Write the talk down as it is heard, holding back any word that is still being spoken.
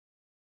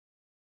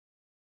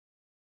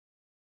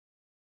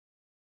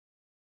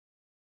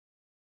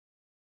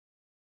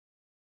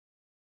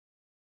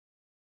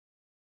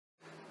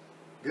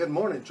Good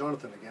morning,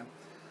 Jonathan again.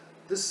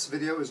 This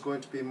video is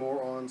going to be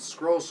more on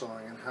scroll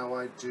sawing and how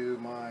I do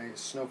my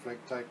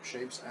snowflake type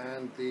shapes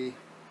and the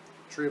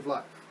tree of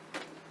life.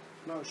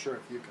 Not sure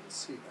if you can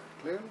see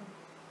that clearly.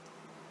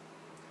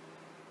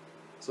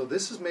 So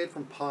this is made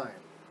from pine,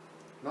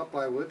 not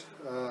plywood.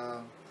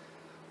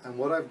 And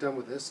what I've done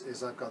with this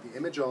is I've got the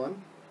image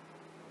on.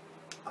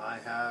 I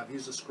have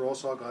used a scroll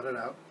saw, got it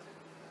out.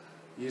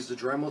 Used a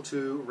Dremel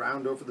to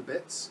round over the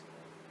bits.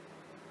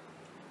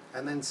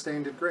 And then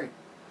stained it green.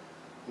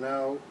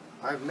 Now,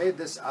 I've made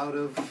this out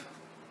of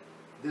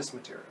this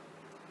material.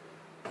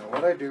 Now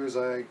what I do is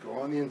I go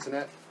on the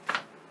internet,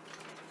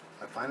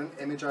 I find an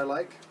image I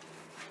like.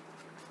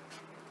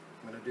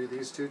 I'm going to do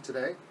these two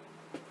today.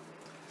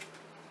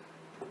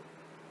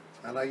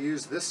 And I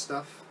use this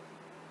stuff,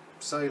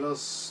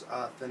 cellulose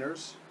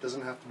thinners,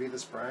 doesn't have to be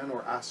this brand,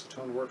 or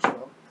acetone works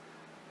well.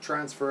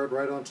 Transfer it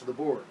right onto the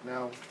board.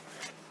 Now,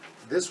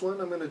 this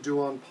one I'm going to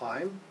do on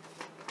pine.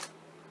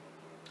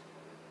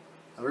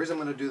 The reason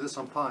I'm going to do this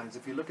on pine is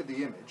if you look at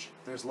the image,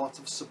 there's lots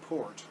of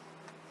support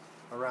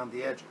around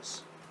the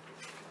edges.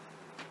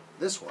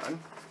 This one,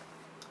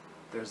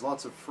 there's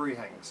lots of free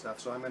hanging stuff,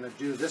 so I'm going to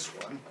do this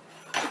one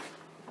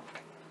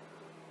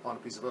on a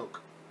piece of oak.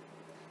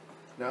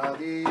 Now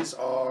these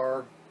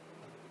are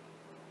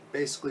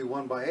basically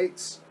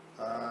 1x8s.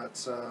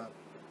 It's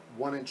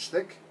 1 inch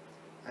thick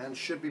and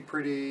should be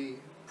pretty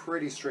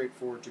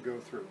straightforward to go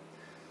through.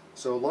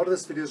 So a lot of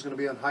this video is going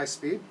to be on high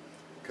speed,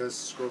 because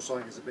scroll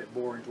sawing is a bit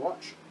boring to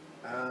watch.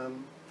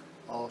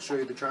 I'll show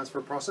you the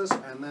transfer process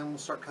and then we'll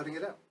start cutting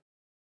it out.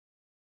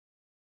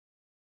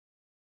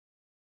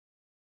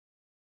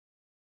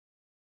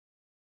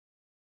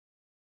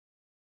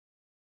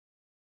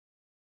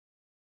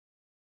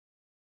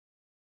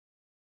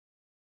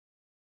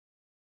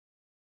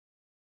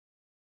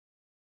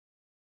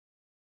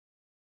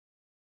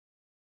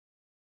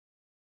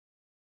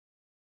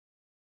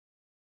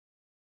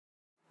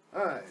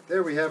 Alright,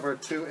 there we have our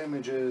two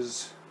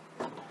images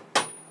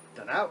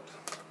done out.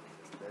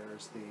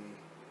 There's the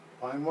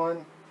pine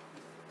one.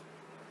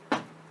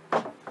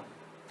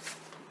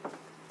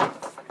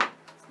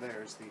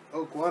 There's the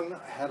oak one.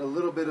 I had a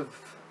little bit of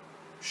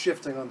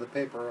shifting on the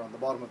paper on the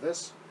bottom of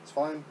this. It's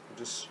fine. I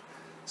just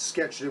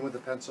sketched it in with a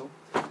pencil.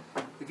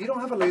 If you don't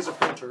have a laser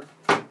printer,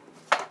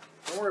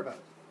 don't worry about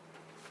it.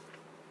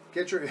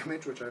 Get your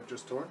image, which I've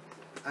just torn,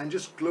 and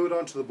just glue it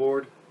onto the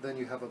board. Then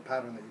you have a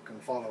pattern that you can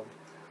follow.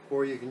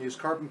 Or you can use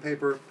carbon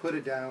paper, put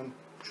it down,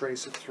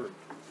 trace it through.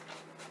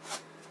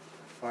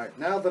 Alright,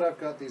 now that I've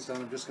got these done,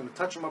 I'm just going to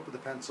touch them up with a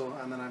pencil,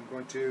 and then I'm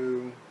going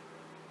to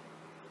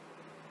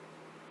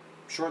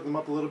shorten them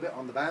up a little bit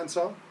on the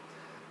bandsaw,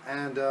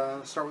 and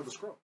start with the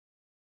scroll.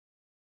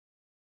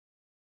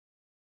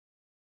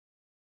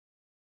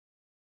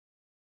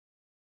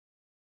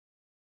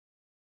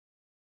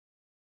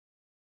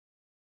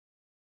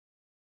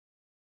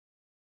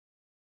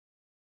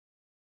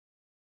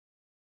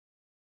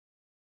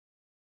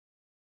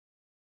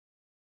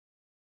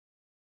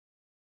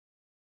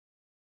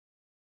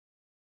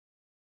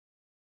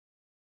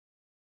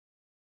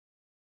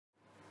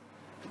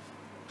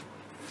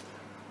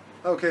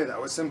 Okay, that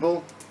was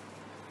simple.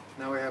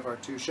 Now we have our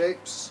two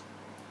shapes.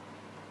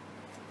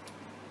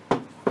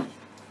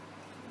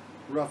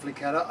 Roughly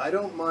cut out. I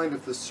don't mind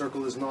if the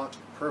circle is not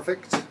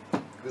perfect,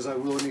 because I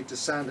will need to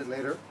sand it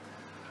later.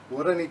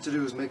 What I need to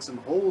do is make some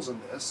holes in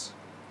this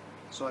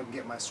so I can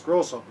get my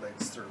scroll saw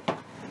blades through.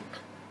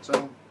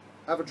 So,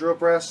 I have a drill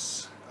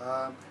press.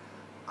 I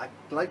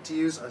like to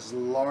use as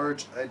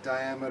large a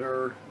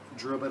diameter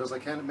drill bit as I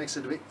can. It makes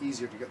it a bit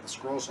easier to get the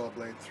scroll saw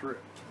blade through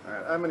it.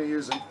 Alright, I'm going to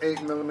use an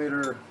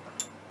 8mm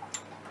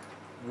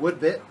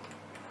wood bit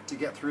to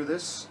get through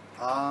this.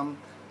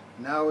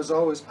 Now, as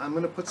always, I'm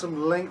going to put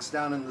some links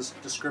down in the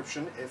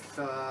description. If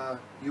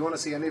you want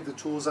to see any of the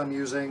tools I'm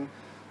using,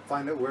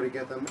 find out where to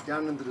get them.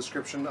 Down in the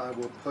description I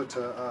will put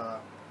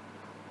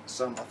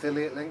some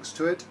affiliate links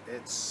to it.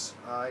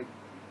 I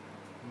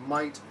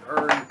might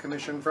earn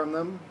commission from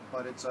them,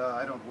 but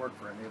I don't work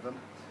for any of them.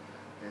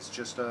 It's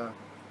just to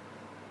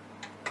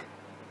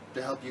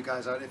help you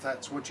guys out if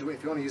that's what if you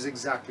want to use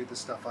exactly the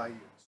stuff I use.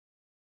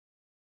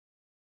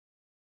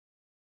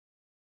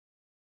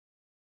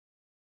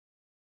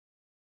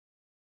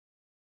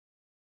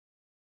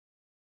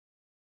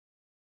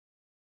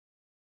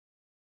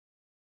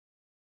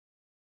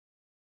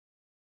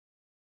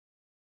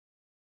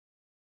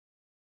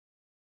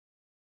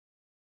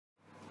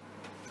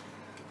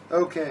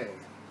 Okay,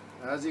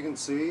 as you can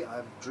see,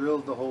 I've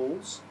drilled the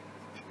holes.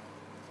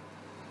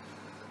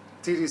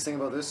 The tedious thing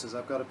about this is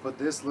I've got to put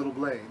this little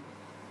blade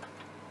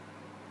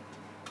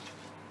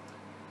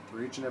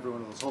through each and every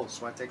one of those holes,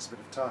 so that takes a bit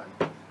of time.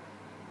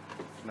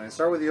 And I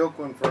start with the oak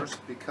one first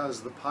because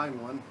the pine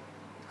one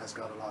has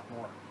got a lot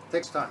more. It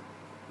takes time.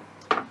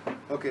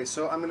 Okay,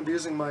 so I'm going to be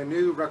using my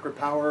new Record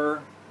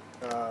Power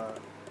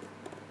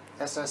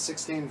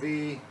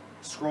SS16V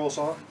scroll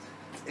saw.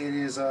 It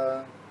is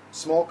a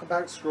small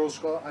compact scroll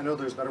saw. I know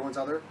there's better ones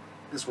out there.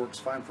 This works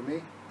fine for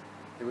me.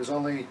 It was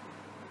only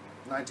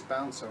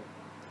 £90, so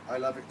I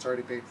love it. It's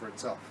already paid for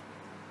itself.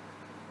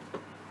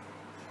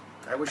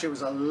 I wish it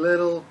was a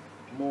little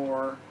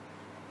more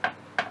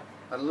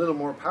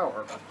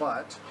power,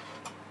 but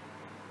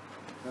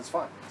that's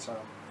fine. So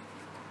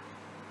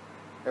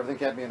everything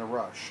can't be in a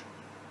rush.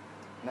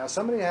 Now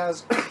somebody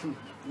has,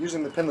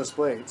 using the pinless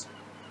blades,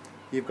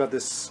 you've got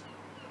this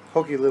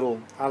hokey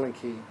little Allen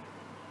key.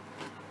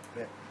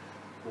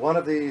 One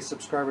of the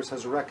subscribers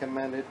has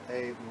recommended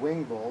a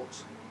wing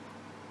bolt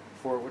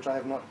for which I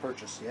have not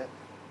purchased yet,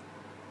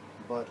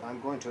 but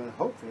I'm going to, and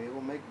hopefully it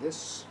will make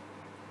this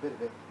bit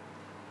of it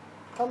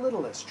a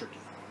little less tricky.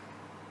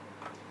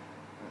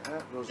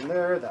 That goes in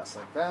there, that's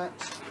like that.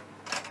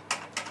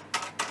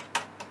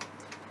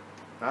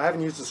 Now, I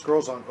haven't used the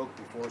scrolls on oak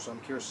before, so I'm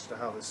curious as to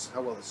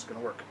how well this is going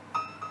to work.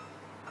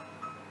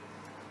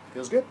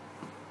 Feels good.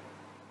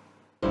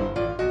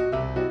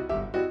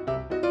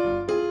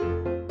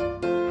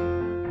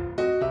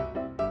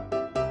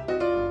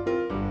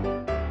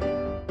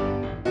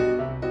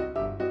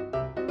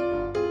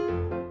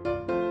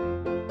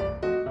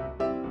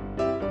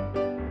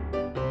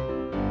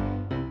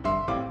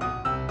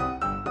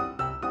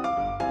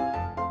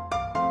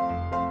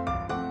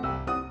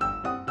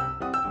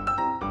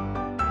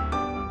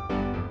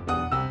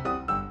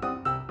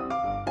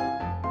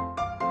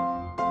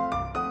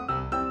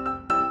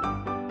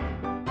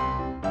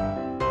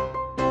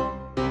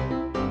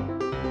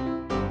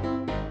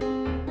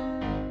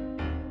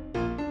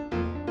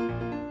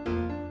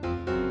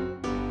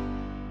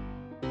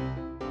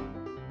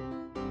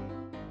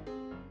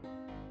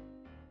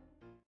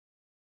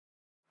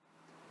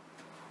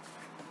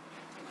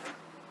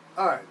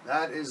 Alright,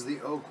 that is the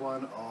oak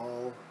one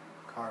all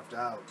carved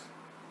out.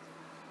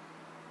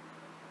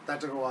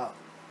 That took a while.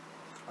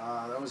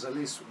 That was at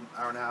least an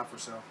hour and a half or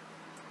so.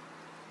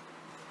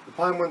 The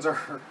pine ones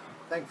are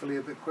thankfully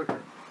a bit quicker,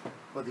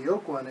 but the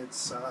oak one,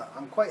 it's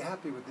I'm quite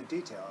happy with the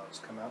detail that's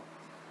come out.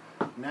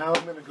 Now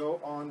I'm going to go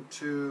on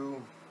to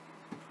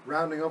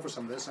rounding over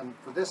some of this, and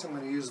for this I'm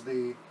going to use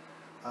the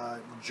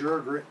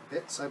Grit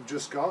bits I've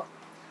just got.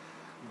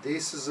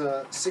 This is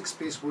a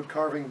 6-piece wood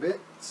carving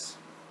bits.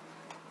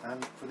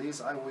 And for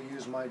these I will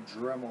use my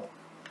Dremel.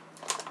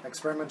 I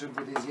experimented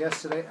with these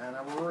yesterday and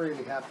I'm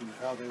really happy with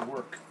how they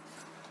work.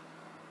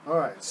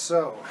 Alright,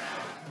 so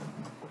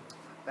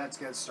let's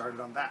get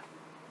started on that.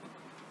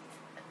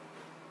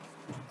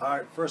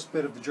 Alright, first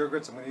bit of the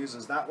Grits I'm going to use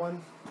is that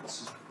one.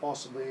 This is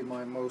possibly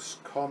my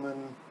most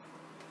common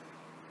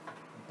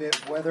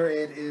bit, whether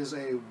it is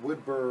a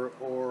wood burr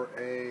or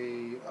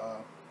a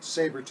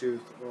saber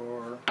tooth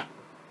or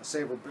a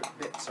saber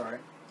bit, sorry.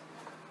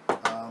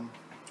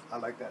 I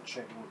like that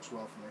shape, it works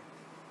well for me.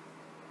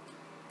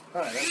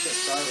 Alright, let's get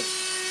started.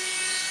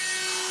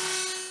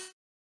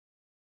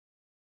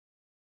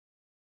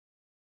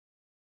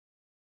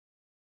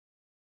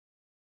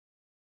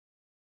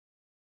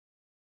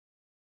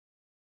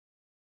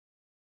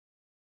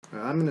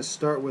 I'm going to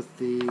start with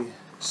the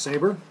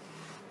saber.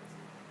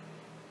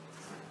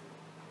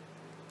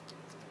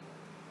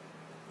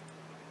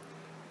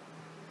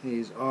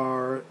 These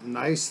are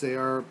nice. They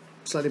are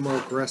slightly more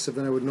aggressive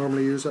than I would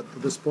normally use at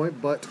this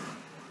point, but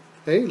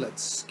hey,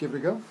 let's give it a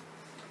go.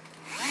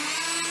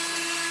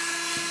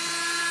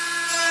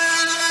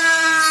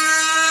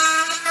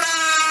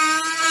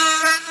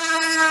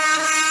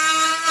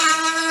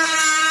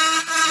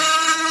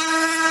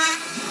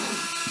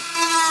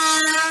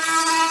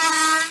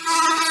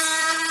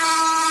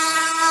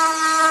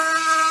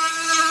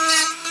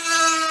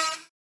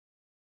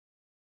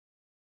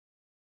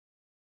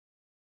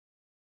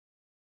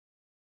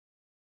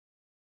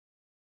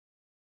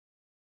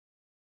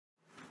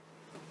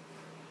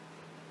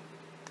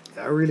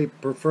 I really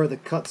prefer the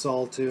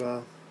cuts-all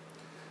to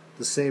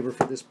the saber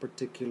for this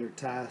particular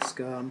task.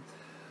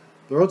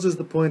 There also is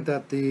the point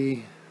that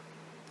the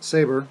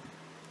saber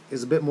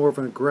is a bit more of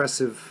an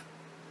aggressive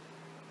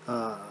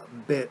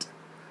bit,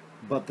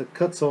 but the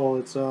cuts-all,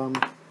 it's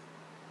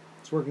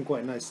working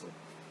quite nicely.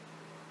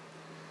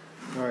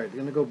 Alright,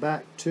 going to go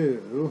back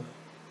to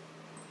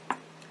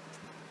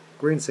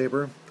green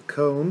saber, the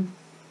cone,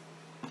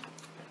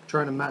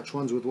 trying to match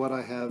ones with what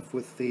I have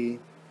with the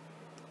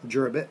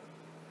Durabit.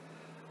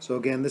 So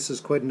again, this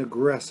is quite an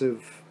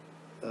aggressive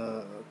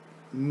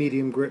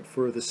medium grit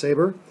for the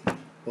saber,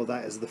 well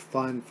that is the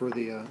fine for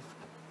the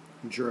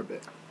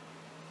Durabit.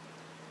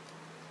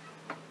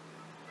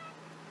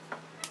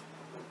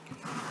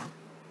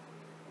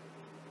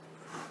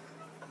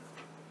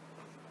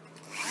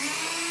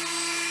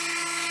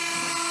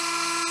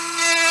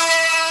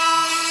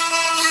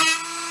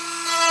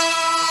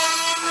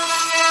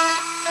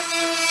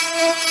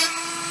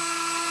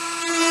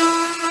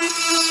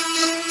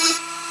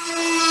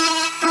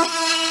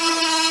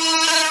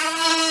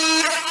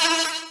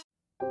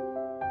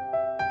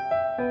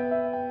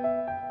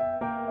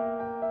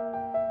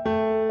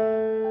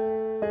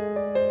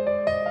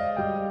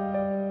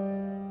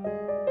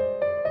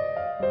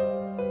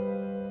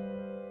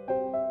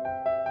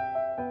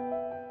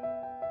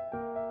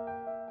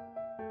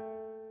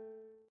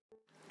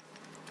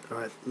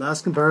 Alright,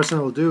 last comparison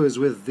I'll do is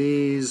with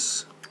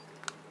these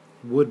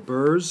wood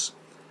burrs.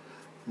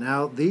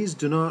 Now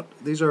these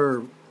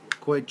are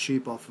quite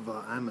cheap off of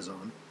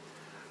Amazon.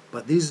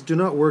 But these do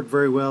not work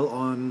very well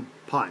on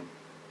pine.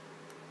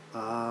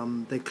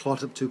 They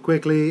clot up too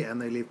quickly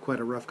and they leave quite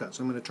a rough cut.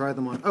 So I'm going to try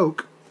them on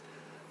oak,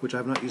 which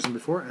I've not used them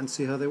before, and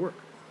see how they work.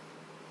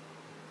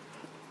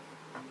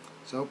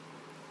 So,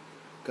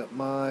 got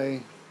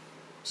my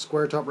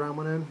square top round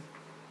one in.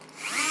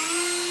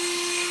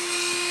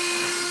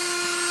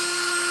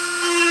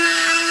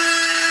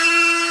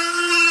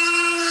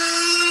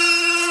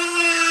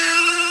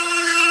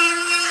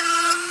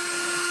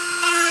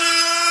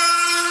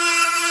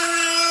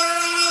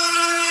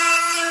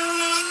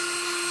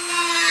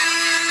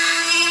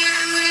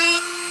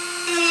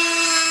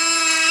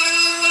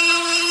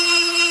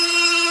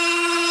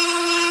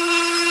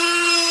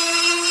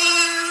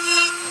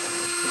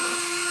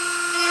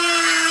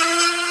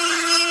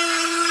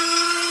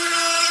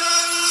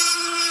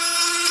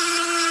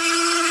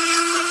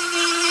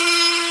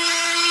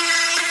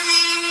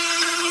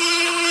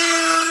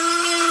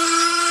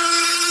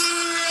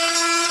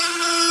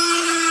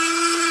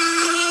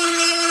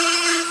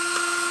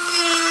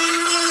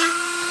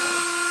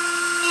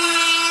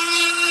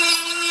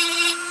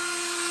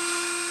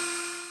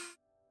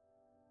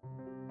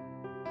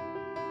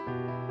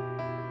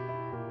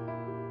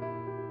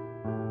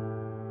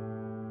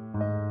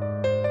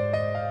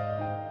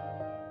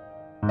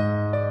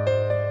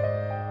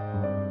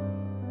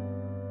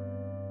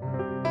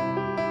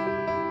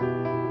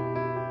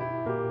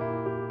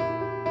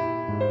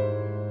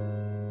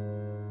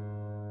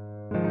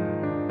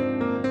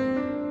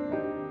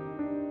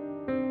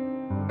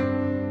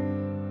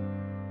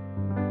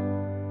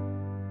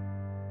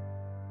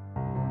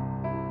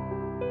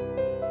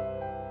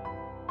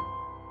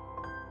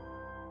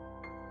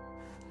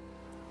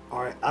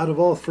 Alright, out of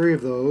all three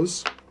of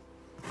those,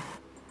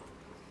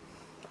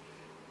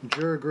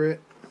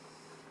 Grit,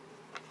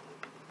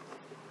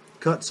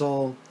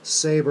 Cutsall,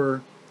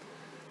 Sabre,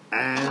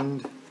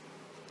 and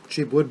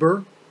Cheap Wood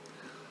Burr,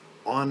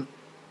 on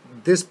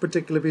this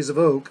particular piece of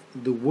oak,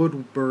 the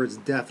Wood Burr is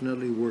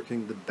definitely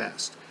working the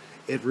best.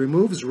 It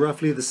removes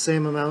roughly the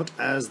same amount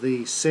as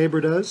the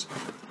Sabre does,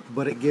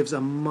 but it gives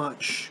a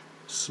much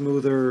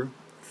smoother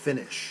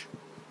finish.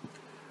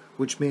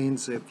 Which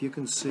means, if you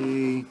can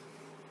see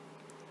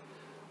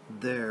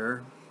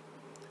there,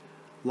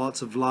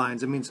 lots of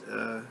lines. It means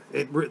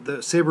the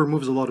Sabre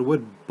removes a lot of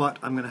wood, but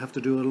I'm going to have to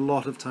do a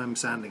lot of time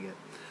sanding it.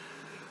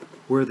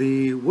 Where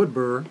the Wood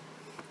Burr,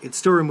 it's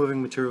still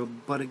removing material,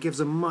 but it gives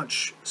a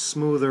much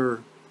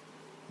smoother,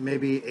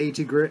 maybe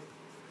 80 grit,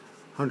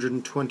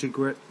 120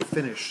 grit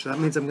finish. So that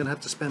means I'm going to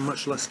have to spend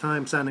much less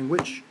time sanding,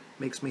 which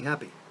makes me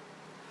happy.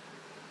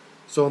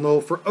 So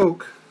no, for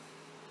oak,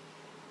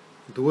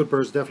 the Wood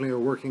Burrs definitely are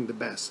working the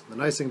best. The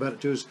nice thing about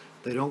it too is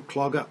they don't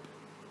clog up.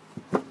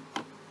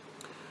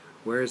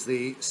 Whereas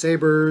the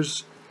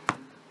Sabres,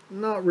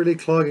 not really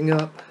clogging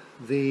up.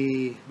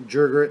 The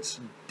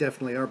Grits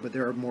definitely are, but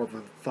they're more of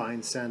a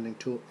fine sanding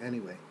tool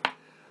anyway.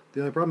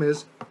 The only problem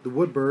is the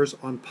Wood Burrs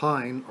on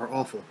pine are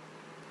awful.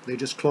 They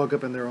just clog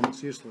up and they're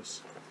almost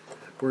useless.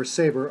 Whereas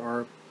Sabre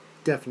are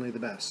definitely the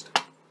best.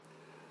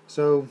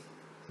 So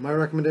my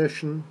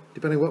recommendation,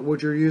 depending on what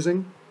wood you're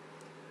using,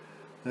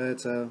 you're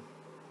gonna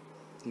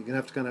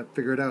have to kind of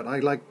figure it out.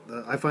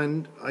 I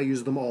find I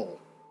use them all.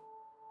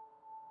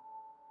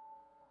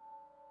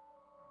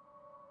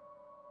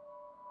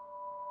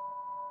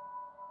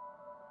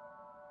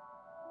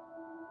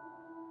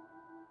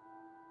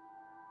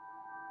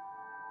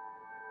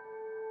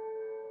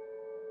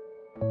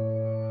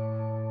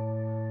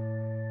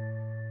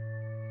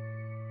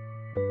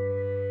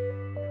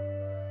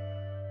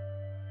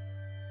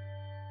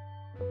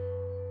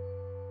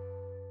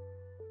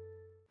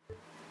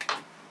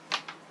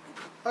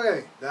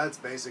 Okay, that's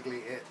basically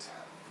it.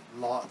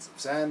 Lots of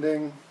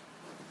sanding,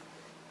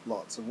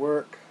 lots of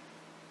work.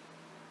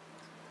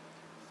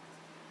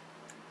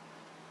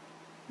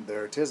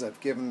 There it is. I've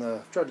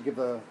tried to give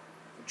the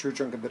tree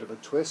trunk a bit of a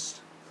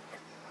twist.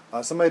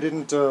 Something I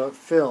didn't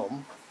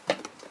film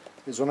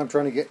is when I'm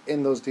trying to get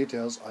in those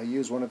details, I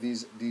use one of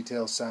these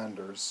detail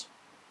sanders.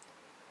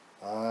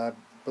 I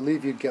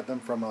believe you'd get them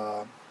from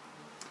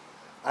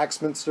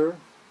Axminster,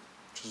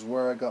 which is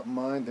where I got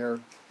mine. They're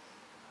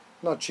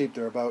not cheap,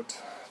 they're about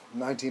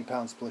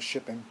 £19 plus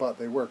shipping, but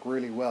they work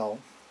really well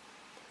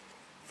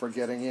for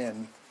getting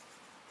in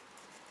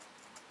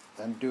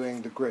and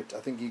doing the grit. I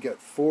think you get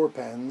 4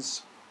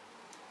 pens,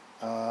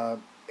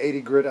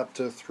 80 grit up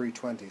to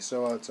 320,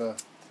 so it's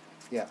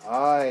yeah,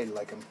 I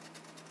like them.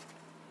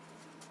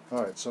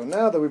 Alright, so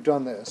now that we've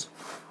done this,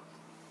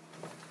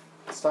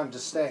 it's time to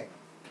stain.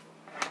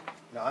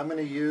 Now I'm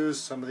going to use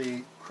some of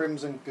the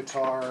Crimson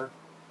Guitar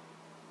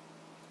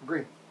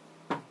Green.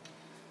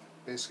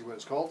 Basically what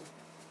it's called.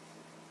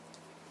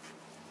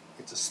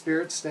 It's a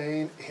spirit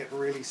stain. It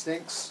really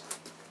stinks.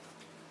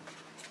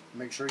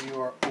 Make sure you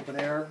are open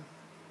air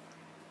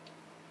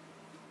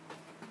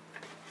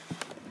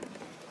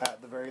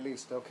at the very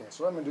least. Okay,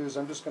 so what I'm going to do is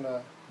I'm just going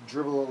to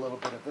dribble a little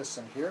bit of this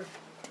in here.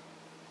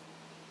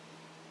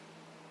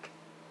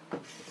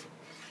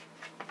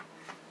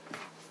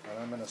 And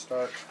I'm just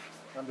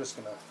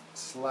going to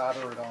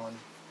slather it on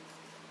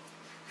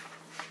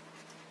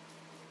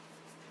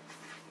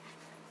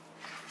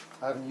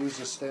I haven't used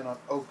this stain on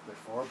oak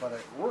before, but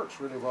it works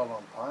really well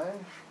on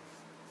pine.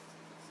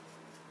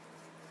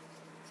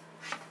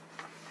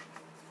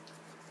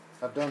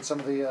 I've done some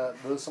of the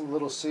some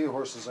little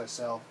seahorses I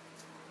sell.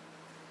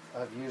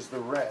 I've used the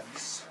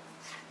reds,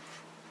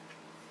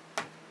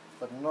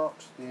 but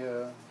not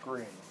the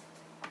green.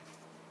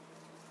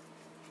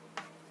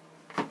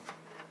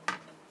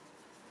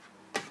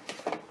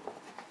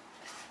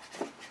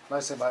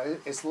 Nice thing about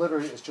it,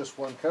 it's just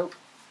one coat.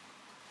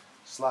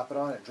 Slap it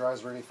on, it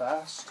dries really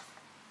fast.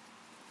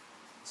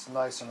 It's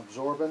nice and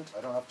absorbent.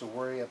 I don't have to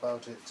worry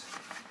about it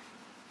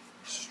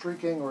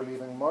streaking or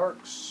leaving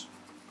marks.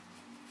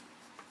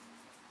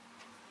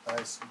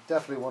 It's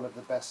definitely one of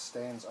the best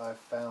stains I've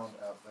found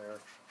out there.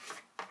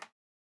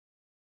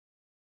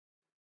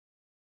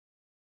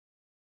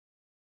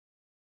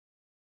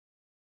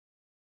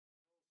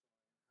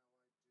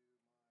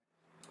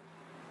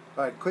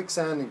 Alright, quick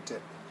sanding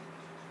tip.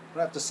 I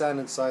don't have to sand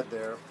inside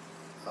there.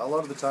 A lot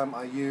of the time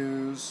I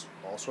use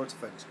all sorts of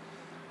things.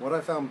 What I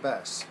found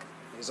best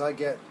is I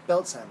get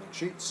belt sanding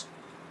sheets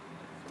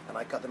and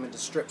I cut them into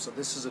strips. So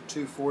this is a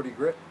 240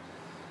 grit.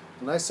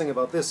 The nice thing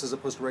about this as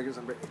opposed to regular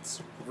sanding,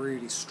 it's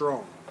really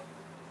strong.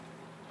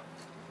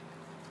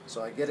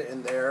 So I get it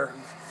in there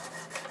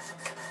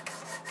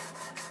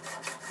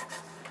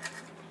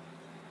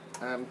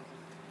and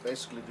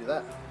basically do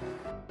that.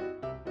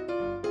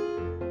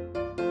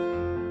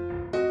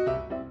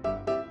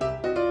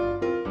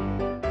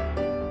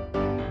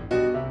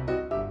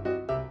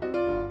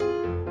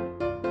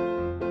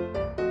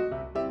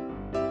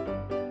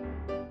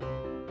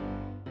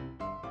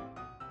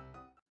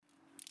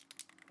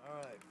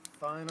 Alright,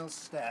 final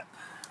step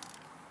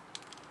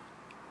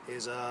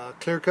is a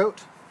clear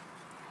coat.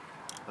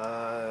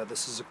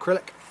 This is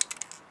acrylic.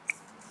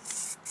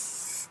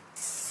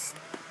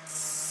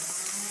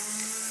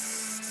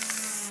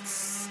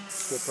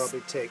 This will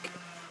probably take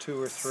 2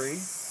 or 3.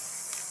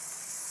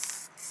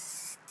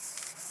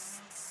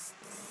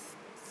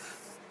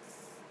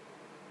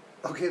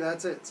 Okay,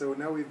 that's it. So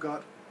now we've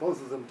got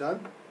both of them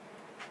done.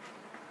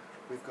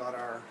 We've got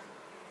our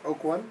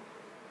oak one,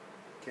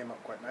 came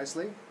up quite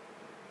nicely,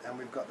 and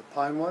we've got the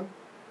pine one.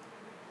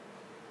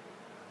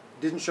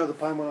 Didn't show the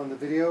pine one on the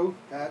video.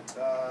 That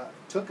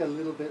took a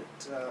little bit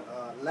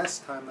less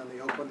time than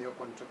the oak one. The oak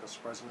one took a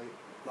surprisingly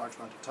large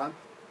amount of time.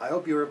 I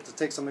hope you were able to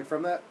take something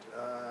from that.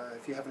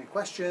 If you have any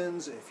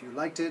questions, if you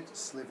liked it,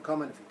 just leave a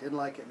comment. If you didn't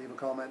like it, leave a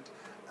comment.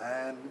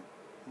 And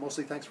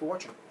mostly thanks for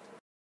watching.